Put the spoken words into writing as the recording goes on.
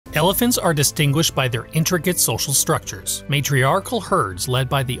Elephants are distinguished by their intricate social structures. Matriarchal herds led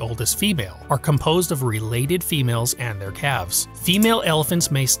by the oldest female are composed of related females and their calves. Female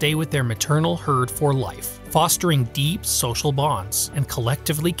elephants may stay with their maternal herd for life, fostering deep social bonds and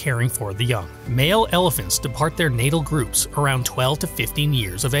collectively caring for the young. Male elephants depart their natal groups around 12 to 15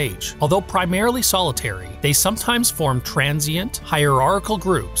 years of age. Although primarily solitary, they sometimes form transient, hierarchical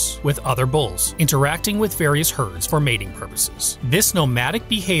groups with other bulls, interacting with various herds for mating purposes. This nomadic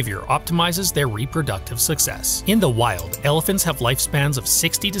behavior optimizes their reproductive success. In the wild, elephants have lifespans of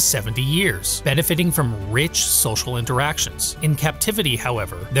 60 to 70 years, benefiting from rich social interactions. In captivity,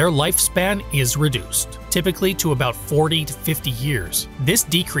 however, their lifespan is reduced, typically to about 40 to 50 years. This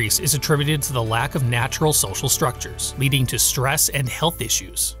decrease is attributed to the lack of natural social structures, leading to stress and health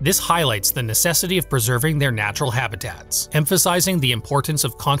issues. This highlights the necessity of preserving their natural habitats, emphasizing the importance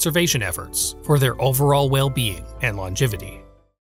of conservation efforts for their overall well-being and longevity.